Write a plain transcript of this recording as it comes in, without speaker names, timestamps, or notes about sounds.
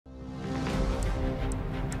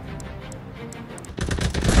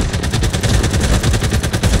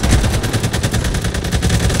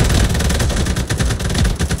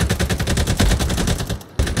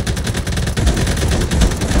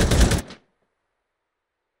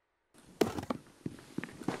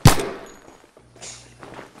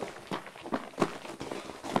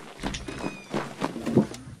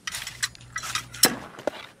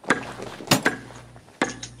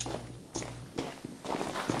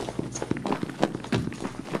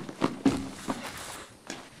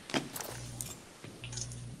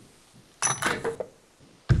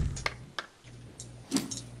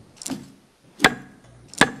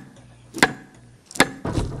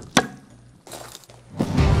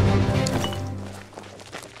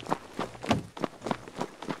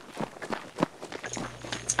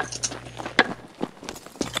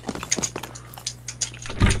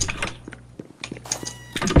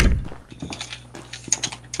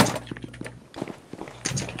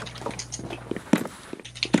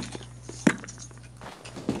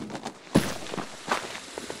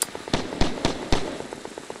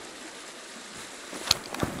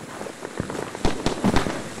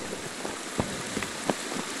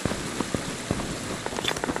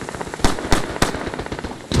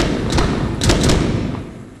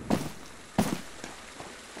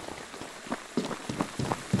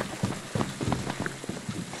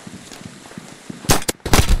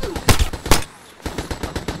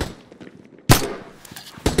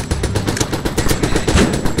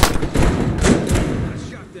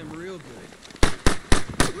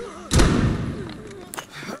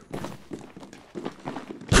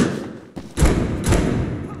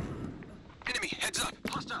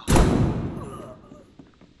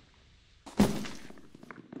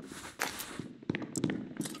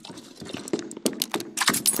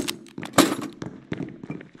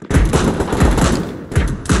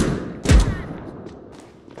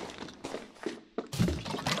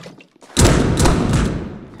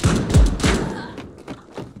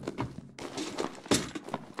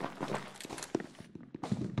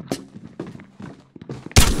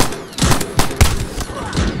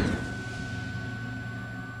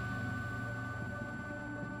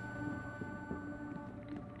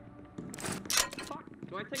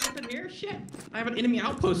here? Shit. I have an enemy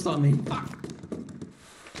outpost on me. Fuck.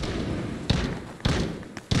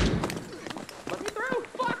 Let me through.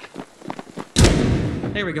 Fuck.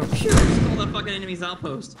 There we go. Phew, stole that fucking enemy's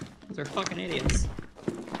outpost. Those are fucking idiots.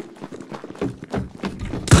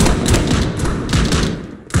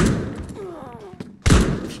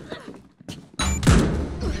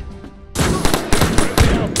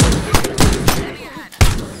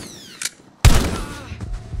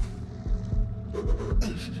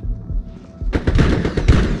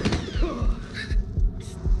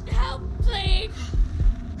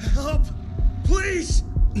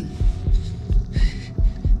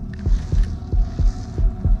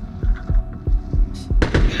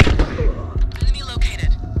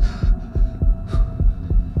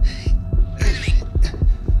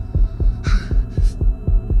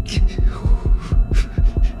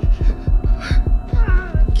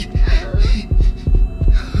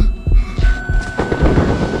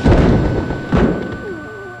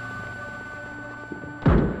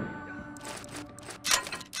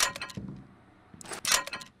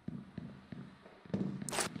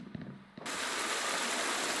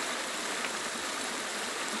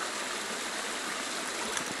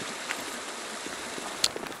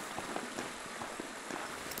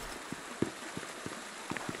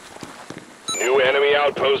 New enemy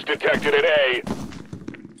outpost detected at A.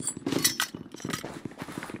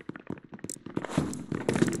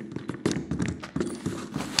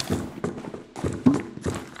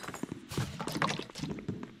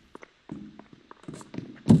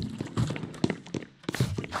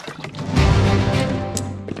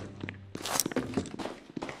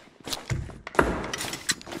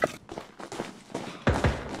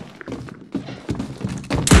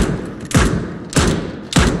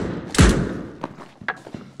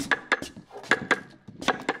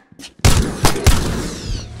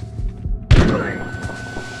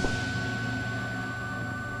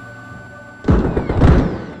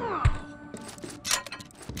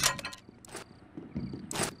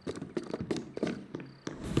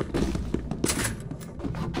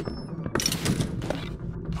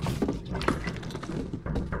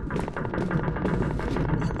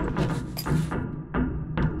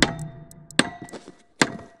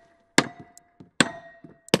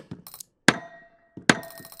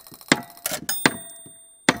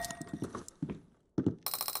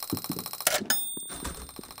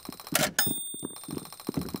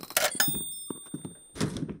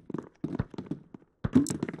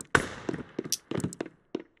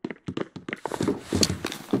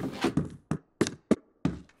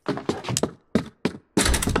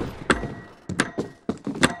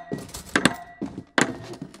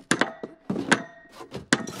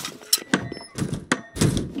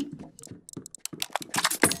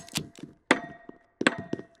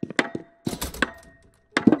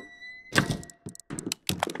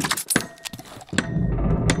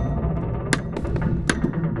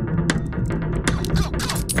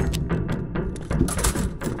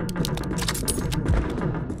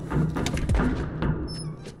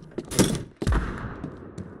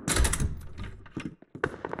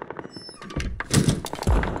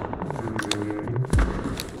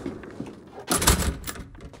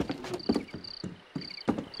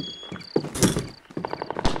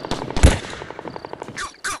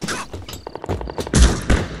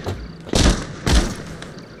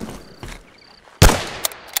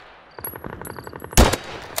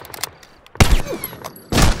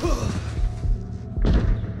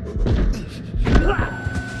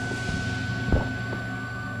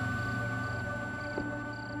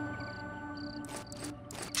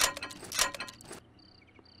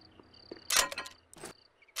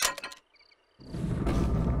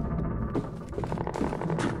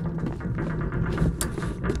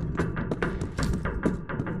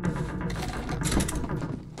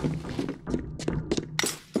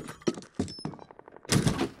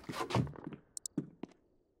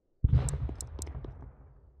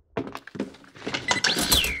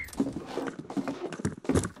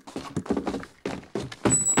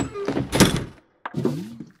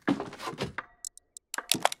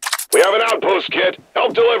 We have an outpost, kid.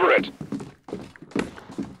 Help deliver it.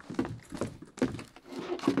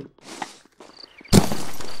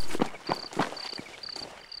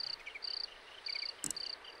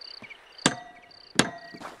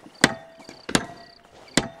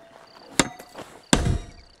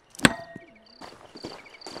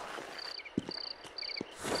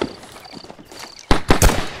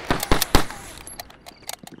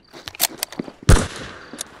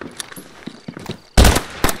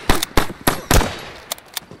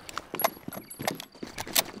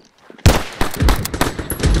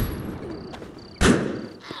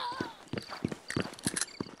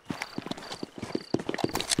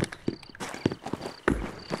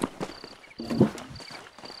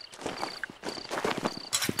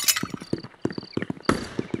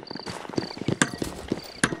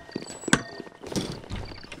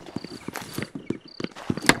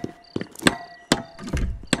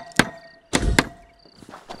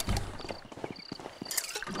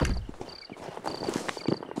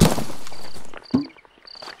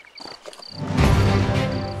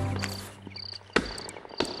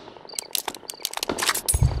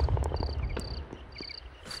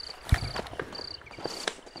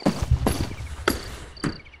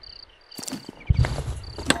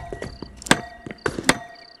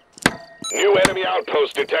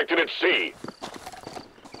 outpost detected at sea.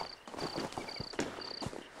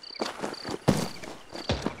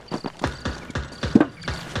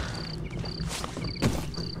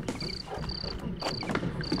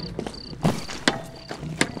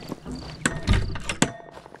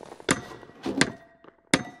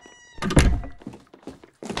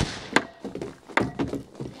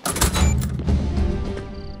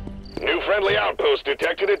 New friendly outpost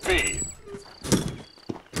detected at B.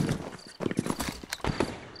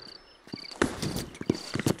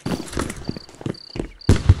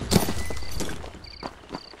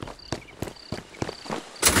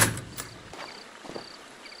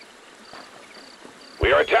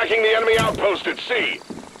 We are attacking the enemy outpost at C.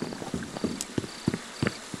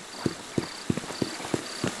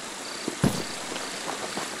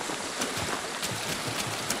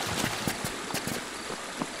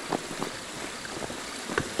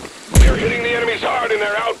 We are hitting the enemies hard in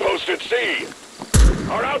their outpost at C.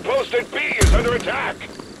 Our outpost at B is under attack.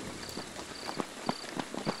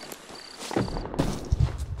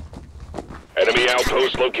 Enemy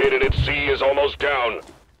outpost located at C is almost down.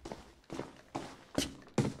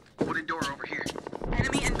 Wooden door over here.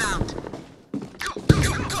 Enemy inbound. Go, go,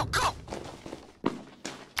 go, go, go!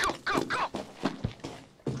 Go, go, go!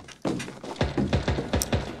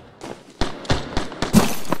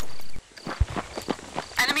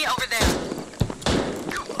 Enemy over there.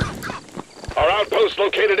 Go, go, go! Our outpost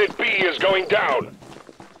located at B is going down.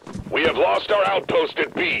 We have lost our outpost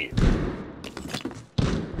at B.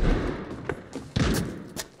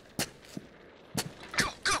 Go,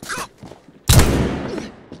 go, go!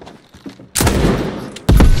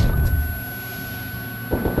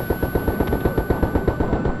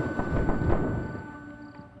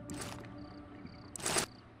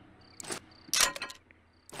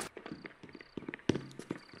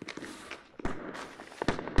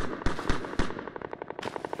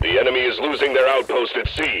 The enemy is losing their outpost at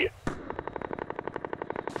C.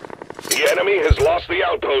 The enemy has lost the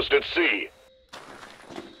outpost at C.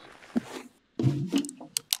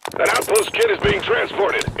 An outpost kit is being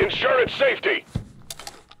transported. Ensure its safety.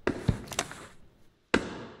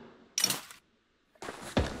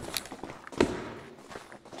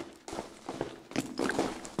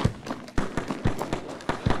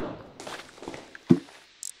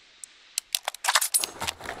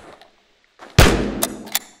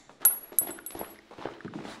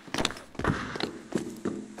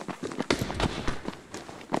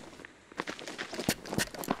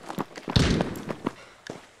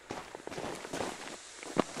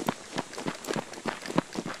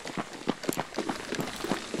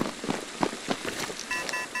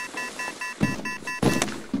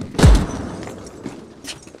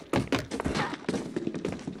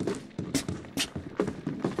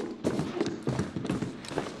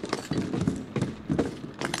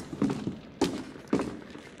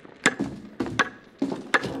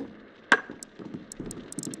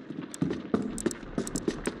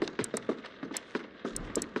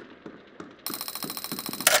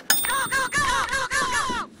 Go, go, go, go, go,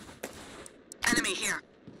 go! Enemy here.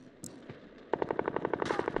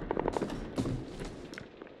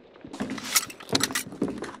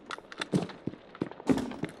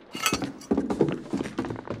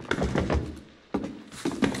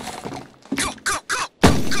 Go, go, go,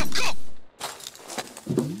 go, go!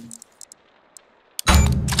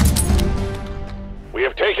 We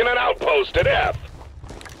have taken an outpost at F.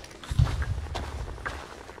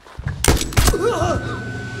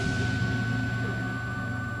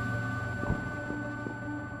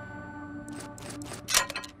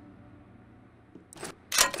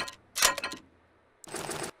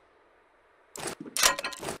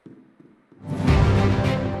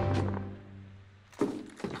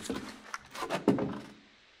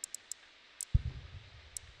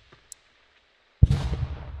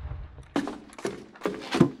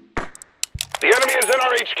 The enemy is in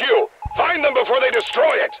our HQ. Find them before they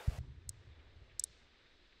destroy it.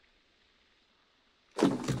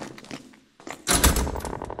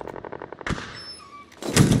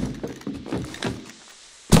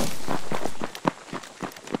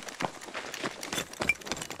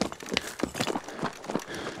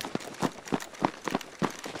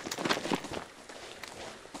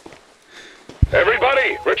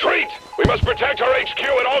 Everybody, retreat! We must protect our HQ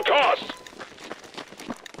at all costs!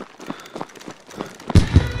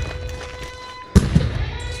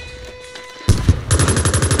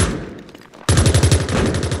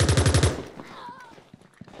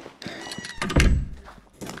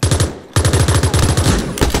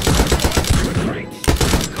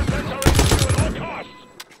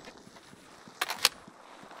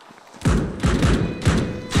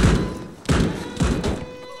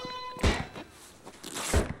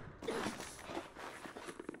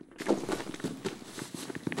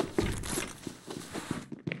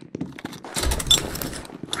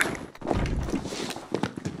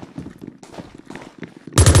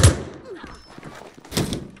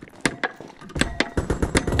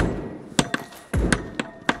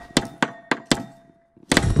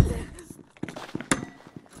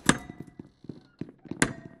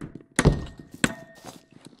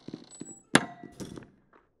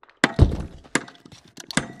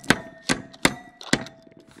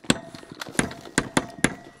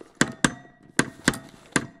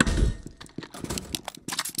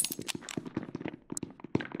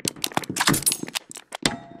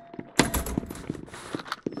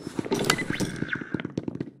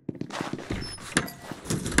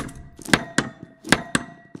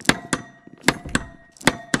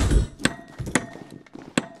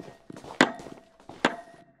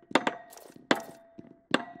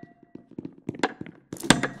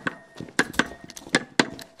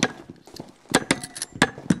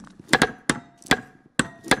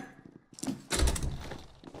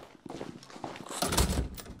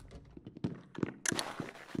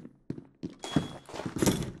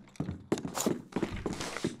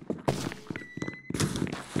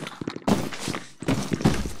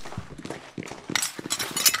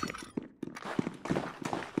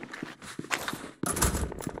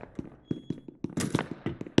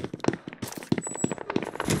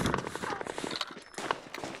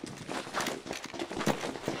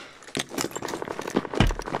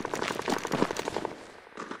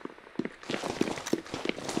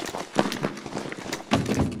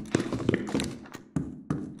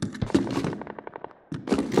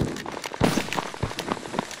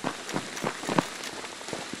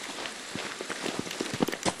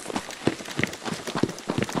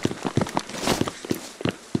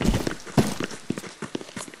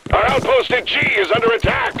 outpost at G is under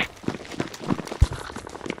attack!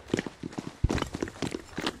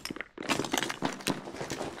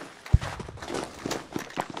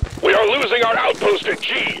 We are losing our outpost at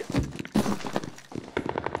G!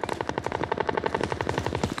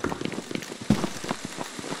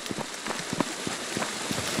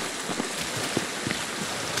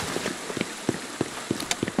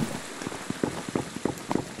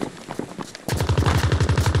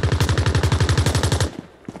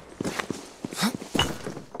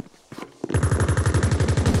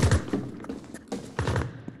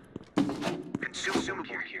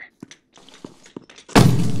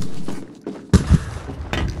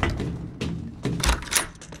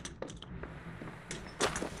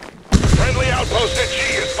 Outpost at G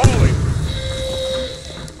is falling!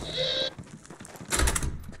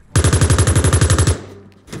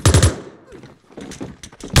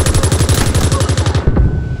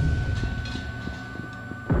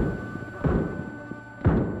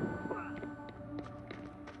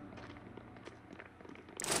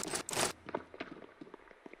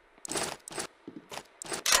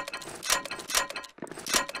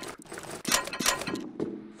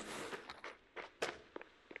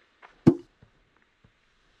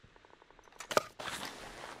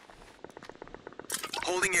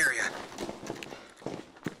 Holding area.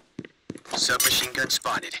 Submachine gun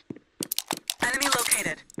spotted. Enemy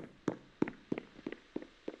located.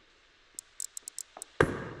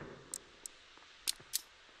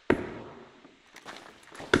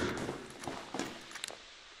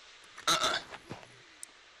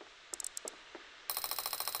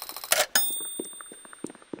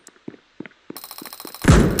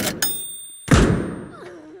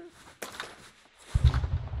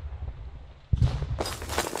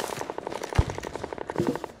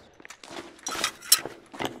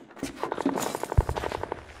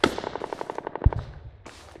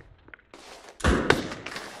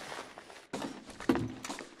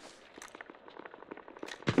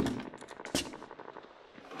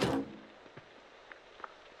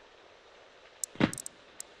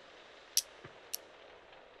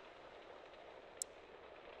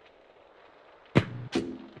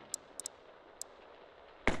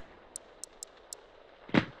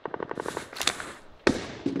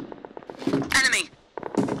 Enemy!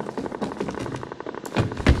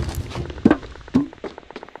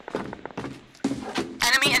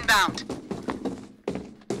 Enemy inbound.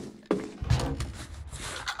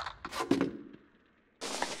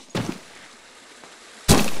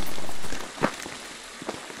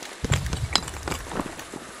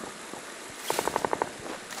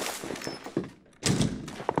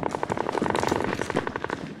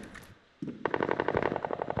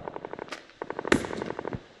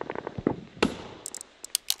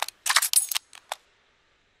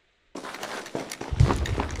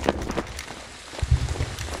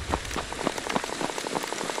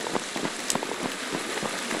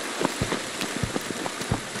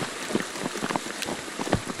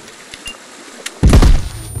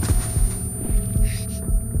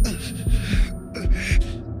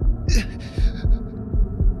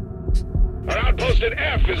 Outpost at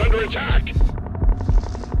F is under attack!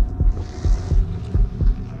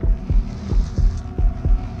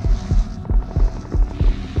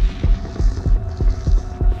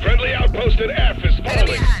 Friendly outpost at F is Enemy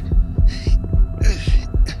falling! ahead.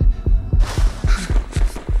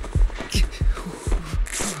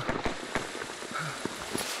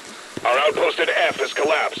 Our outpost at F has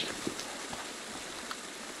collapsed.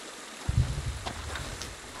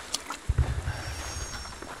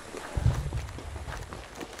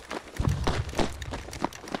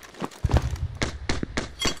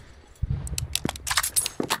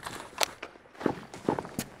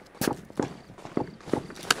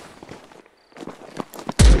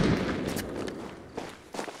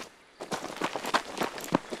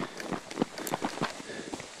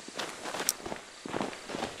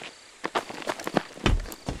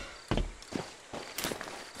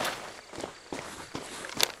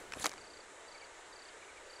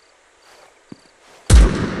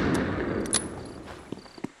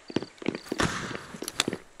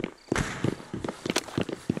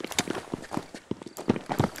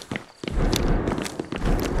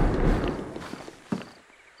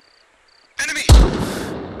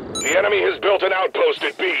 The enemy has built an outpost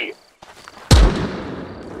at B.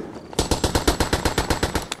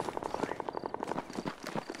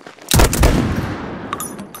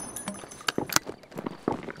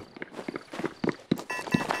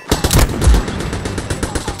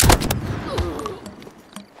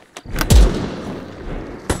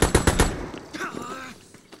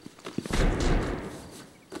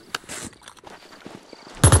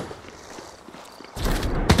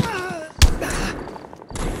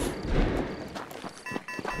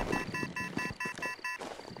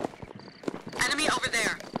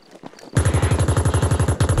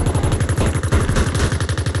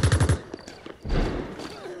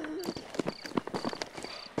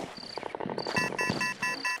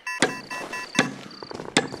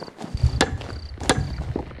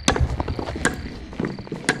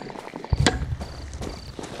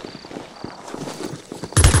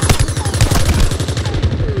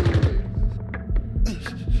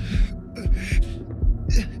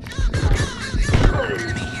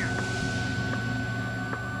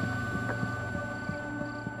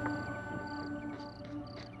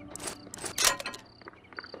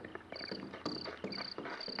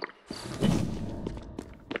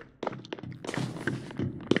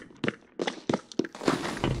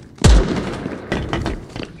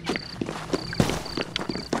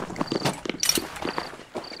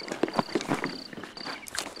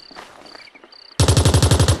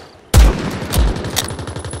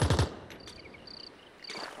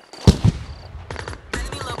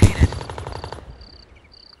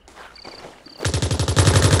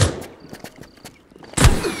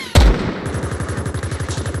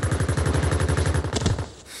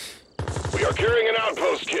 Securing an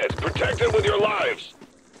outpost, kid. Protect it with your lives.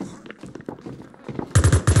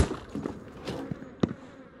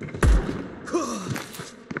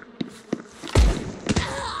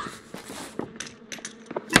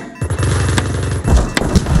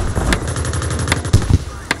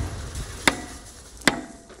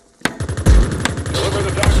 Deliver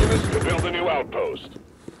the documents to build a new outpost.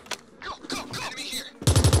 Go, go, go! Enemy here!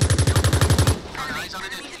 Eyes on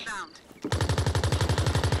an enemy inbound.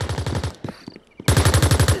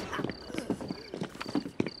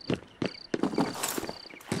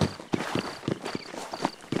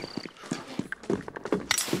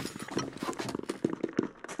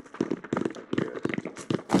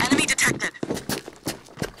 Enemy detected.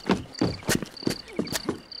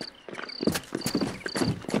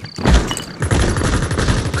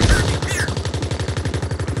 Attacking here.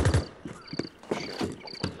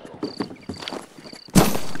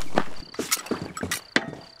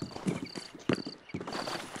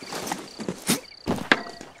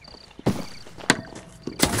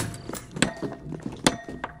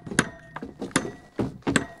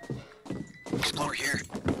 Explore here.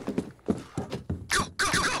 Go, go,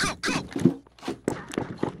 go, go, go!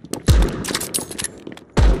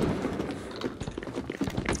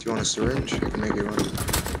 Do you want a syringe? I can make you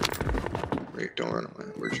one. Wait, don't run away.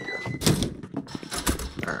 Where'd you go?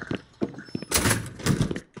 Alright.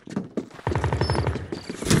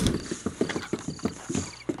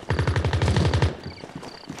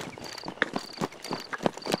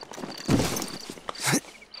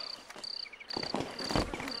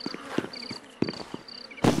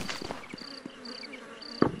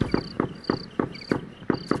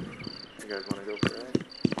 You guys want to go for it?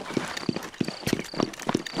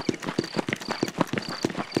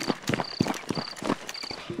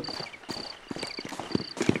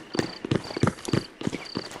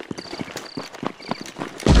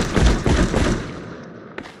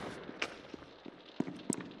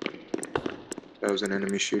 That was an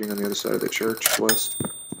enemy shooting on the other side of the church, west.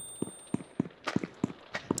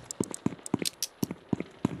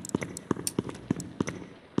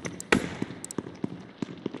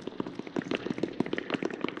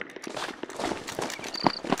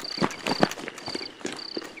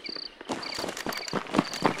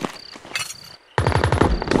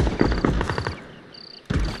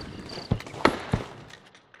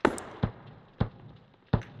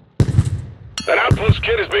 An outpost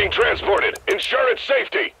kit is being transported. Ensure its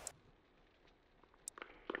safety.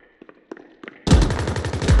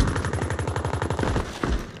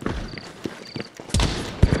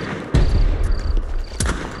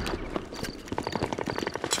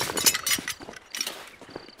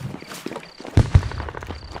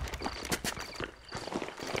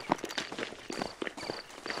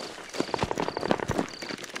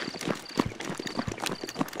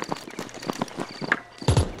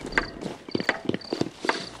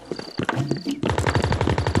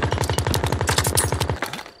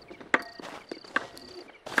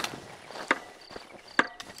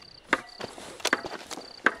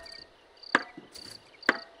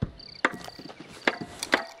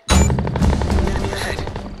 Enemy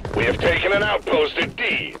ahead. We have taken an outpost at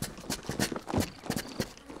D.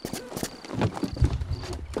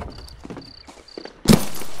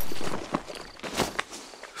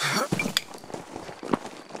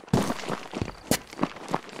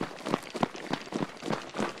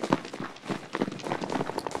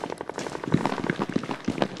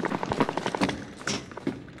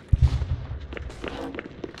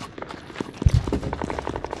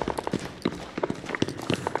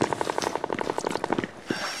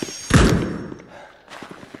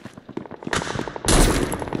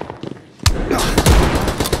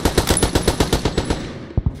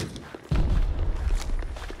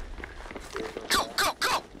 Go, go,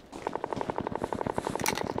 go!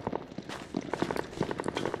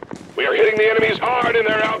 We are hitting the enemies hard in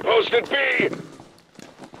their outpost at B.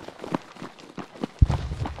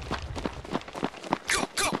 Go,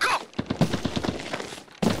 go, go!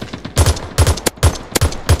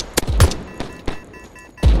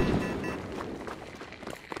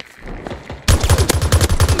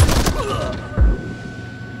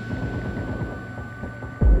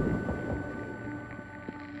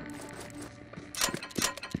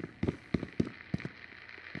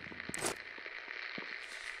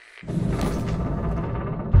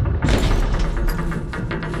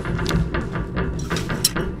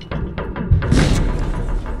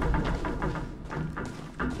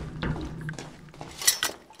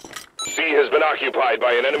 C has been occupied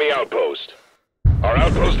by an enemy outpost. Our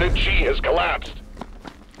outpost at G has collapsed.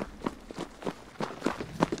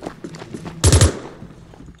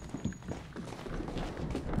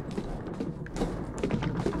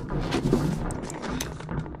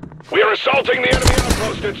 We are assaulting the enemy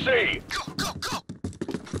outpost at sea. Go, go, go!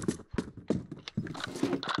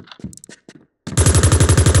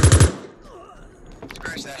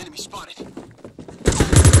 Scratch that. Enemy spotted.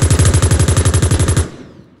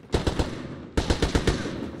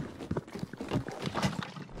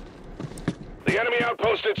 The enemy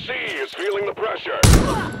outpost at C is feeling the pressure.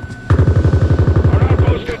 Our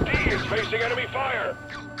outpost at D is facing enemy fire.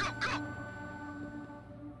 Go, go, go!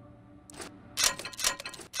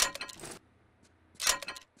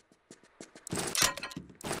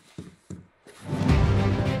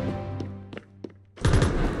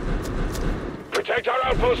 Protect our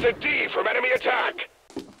outpost at D from enemy attack.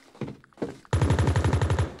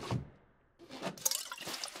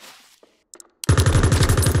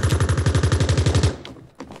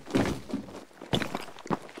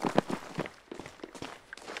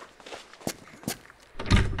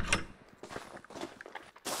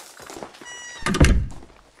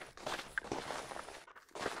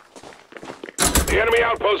 The enemy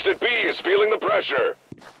outpost at B is feeling the pressure.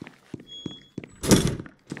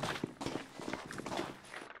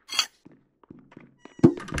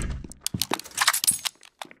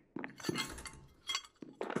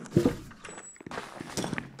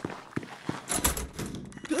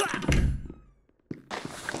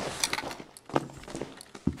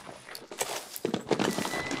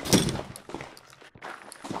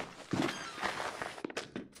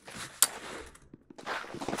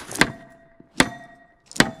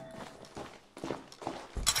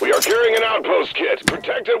 We are carrying an outpost kit.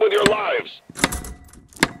 Protect it with your lives.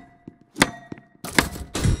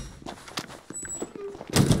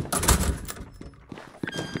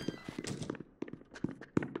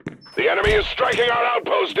 The enemy is striking our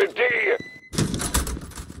outpost at D.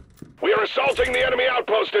 We are assaulting the enemy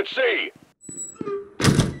outpost at C.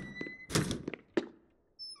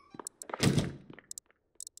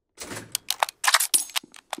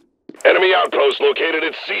 Enemy outpost located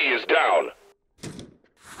at C is down.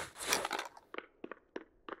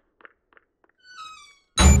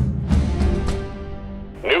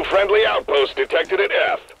 New friendly outpost detected at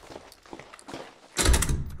F.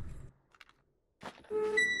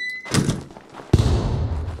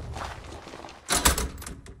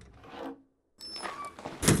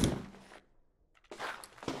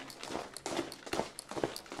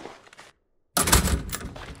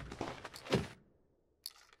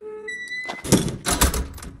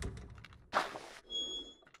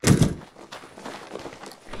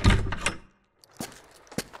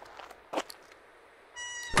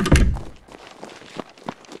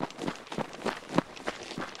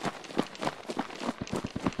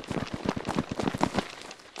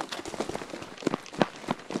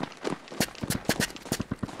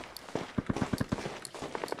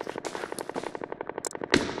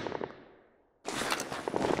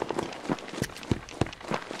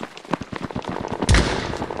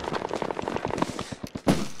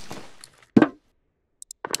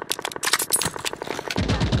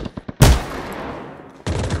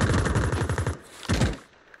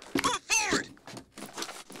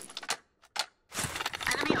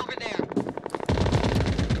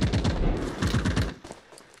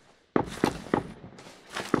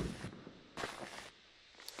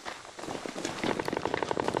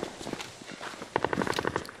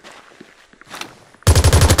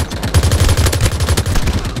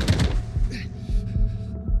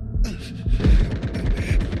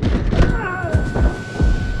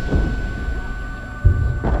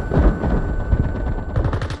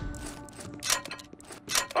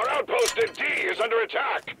 Outpost D is under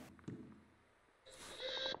attack.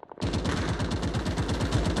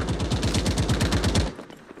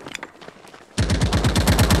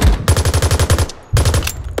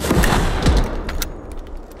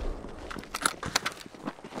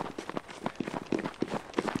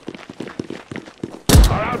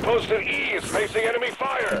 Our outpost at E is facing enemy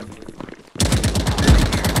fire.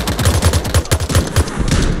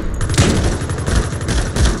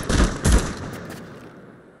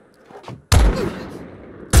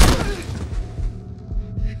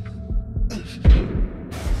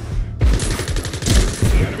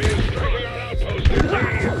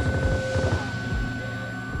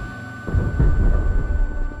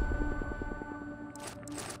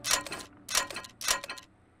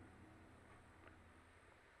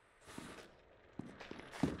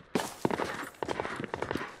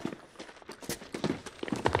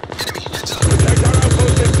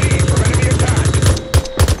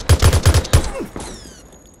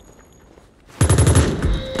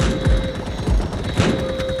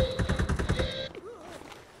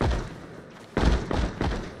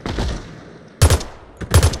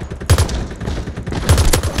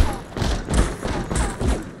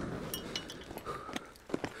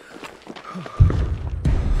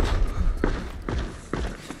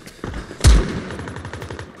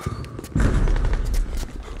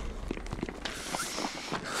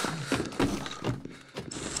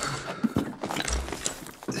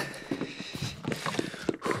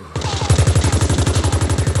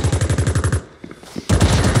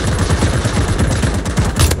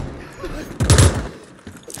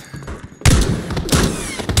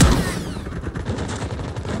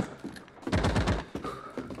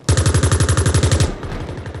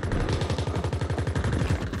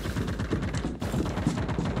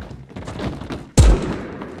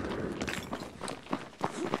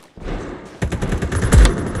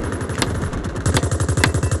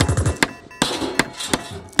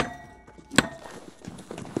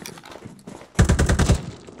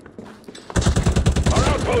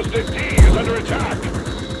 outpost at D is under attack.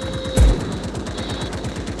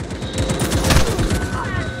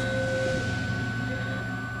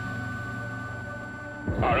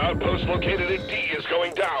 Our outpost located at D is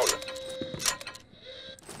going down.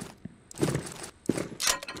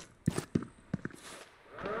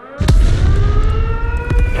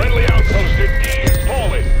 Friendly outpost at D is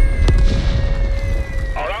falling.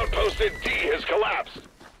 Our outpost at D has collapsed.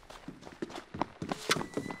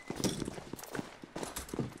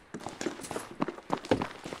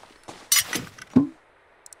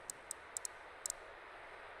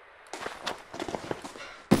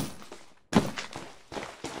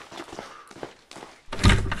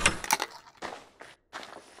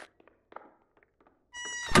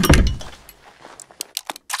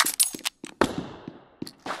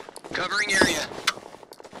 Covering area.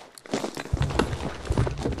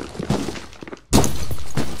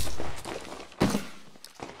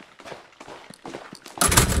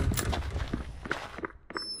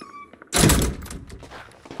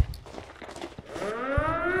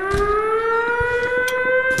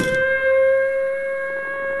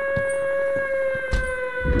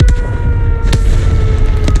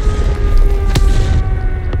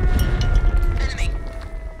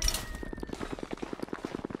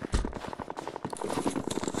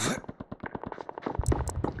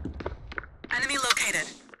 Enemy located.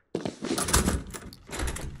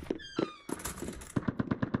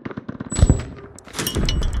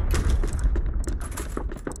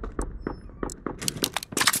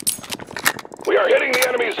 We are hitting the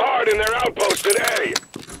enemies hard in their outpost at A.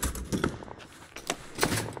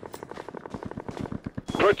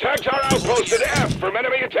 Protect our outpost at F from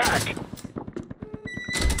enemy attack.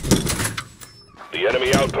 The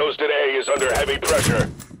enemy outpost at A is under heavy pressure.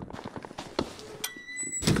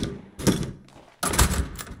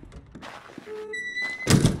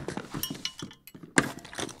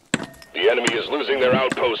 The enemy is losing their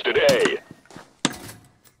outpost at A.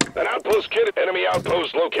 An outpost kit, enemy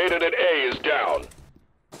outpost located at A is down.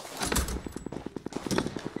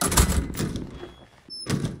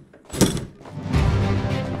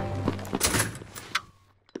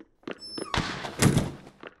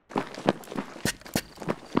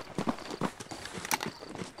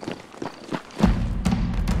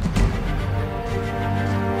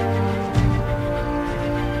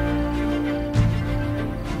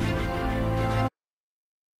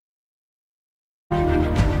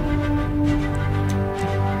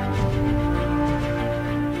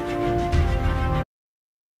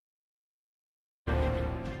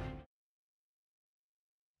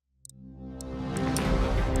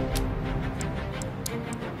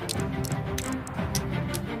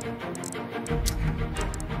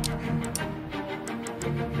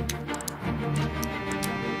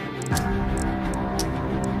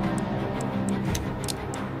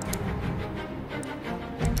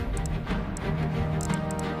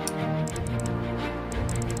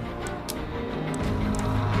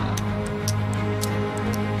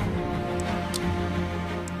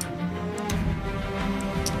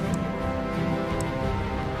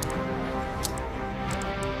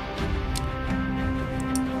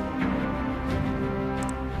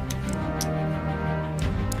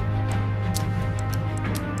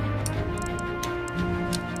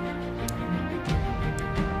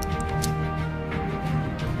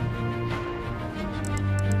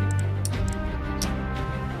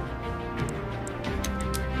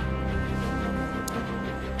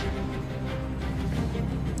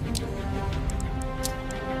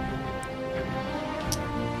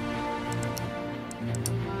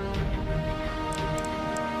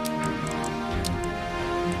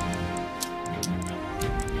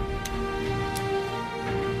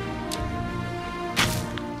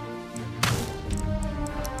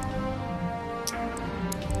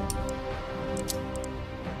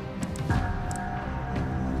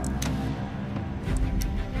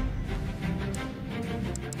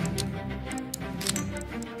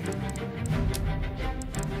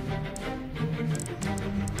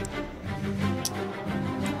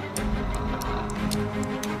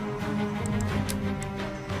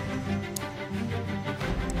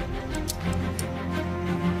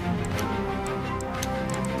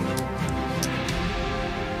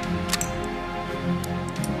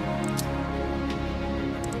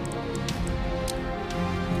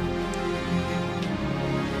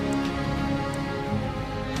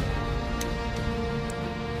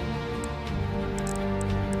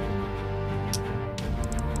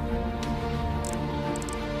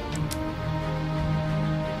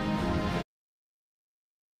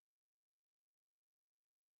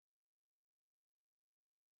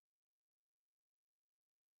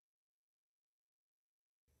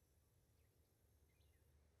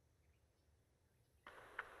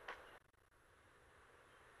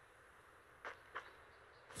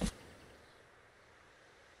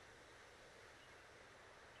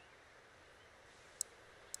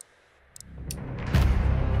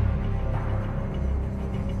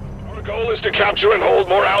 is to capture and hold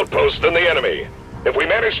more outposts than the enemy. If we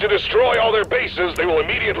manage to destroy all their bases, they will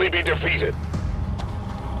immediately be defeated.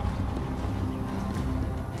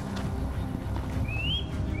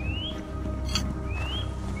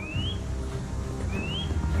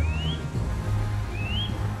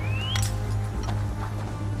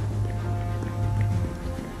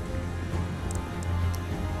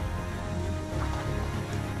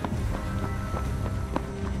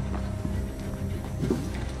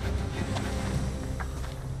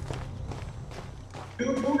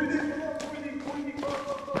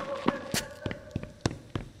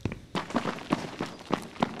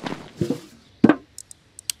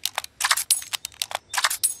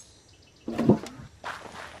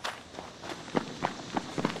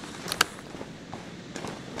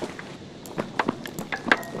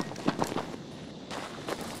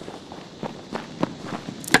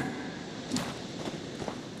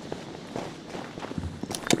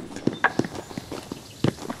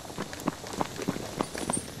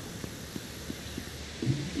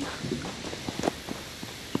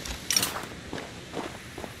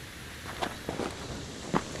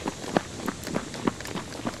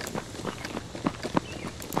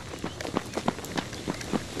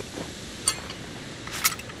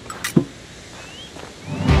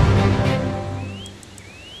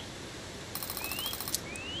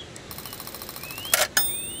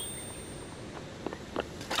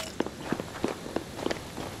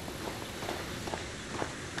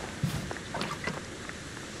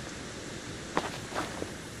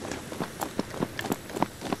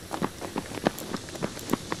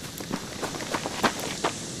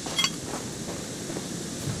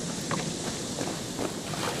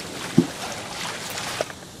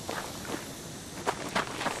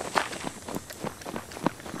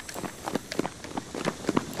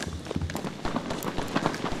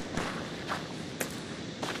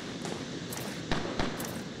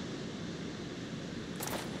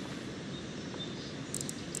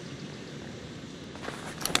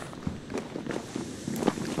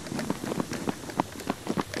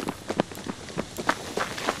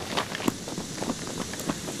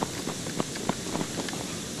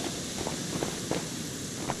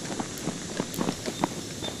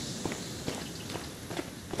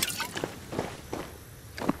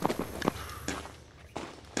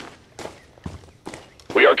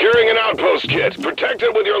 We are carrying an outpost kit. Protect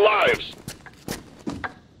it with your lives.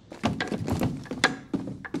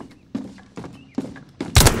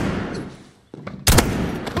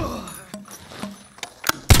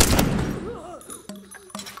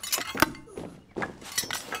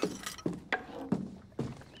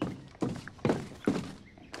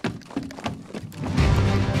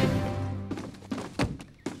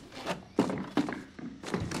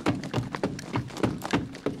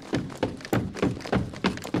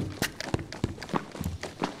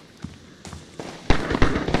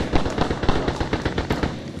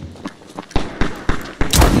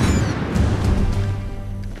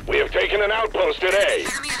 Taken an outpost at A.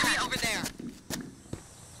 Enemy over there.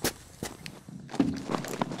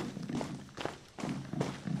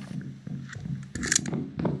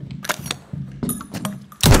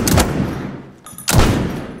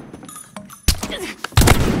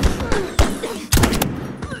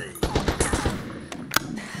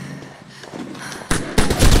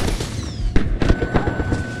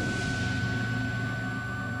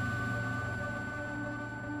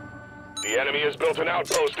 The enemy has built an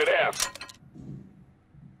outpost at F.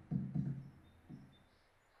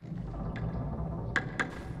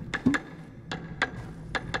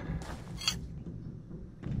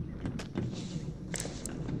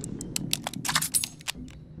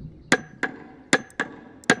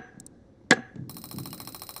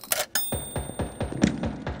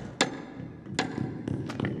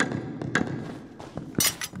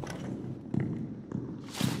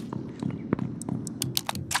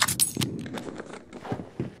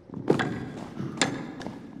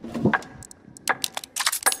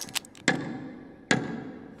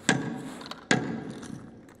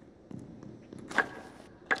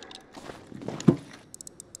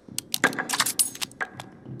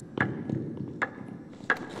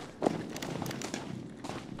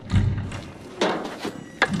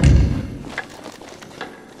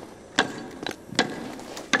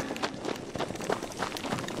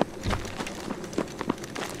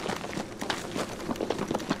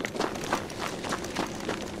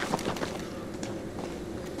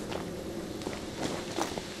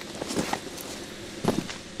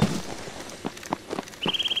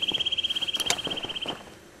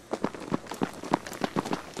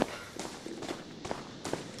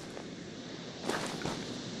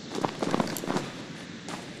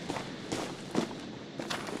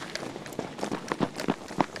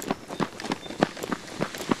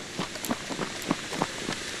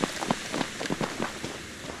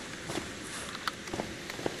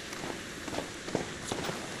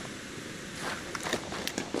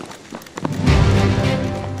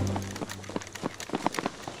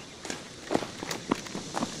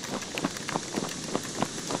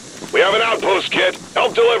 outpost, kid.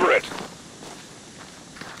 Help deliver it.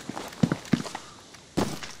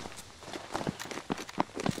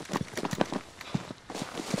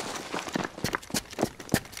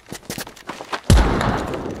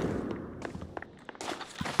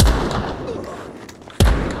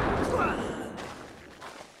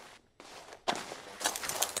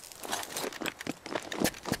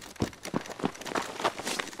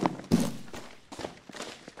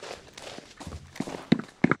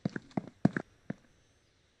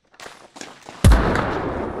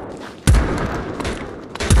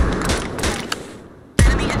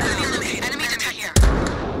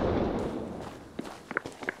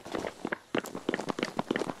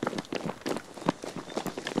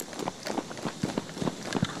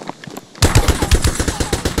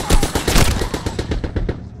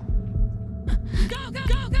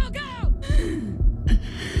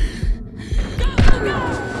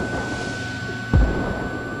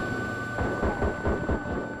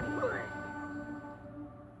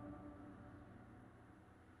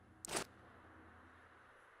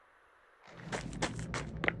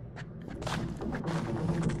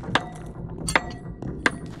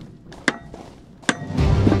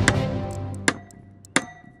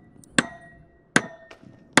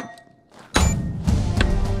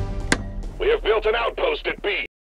 We have built an outpost at B.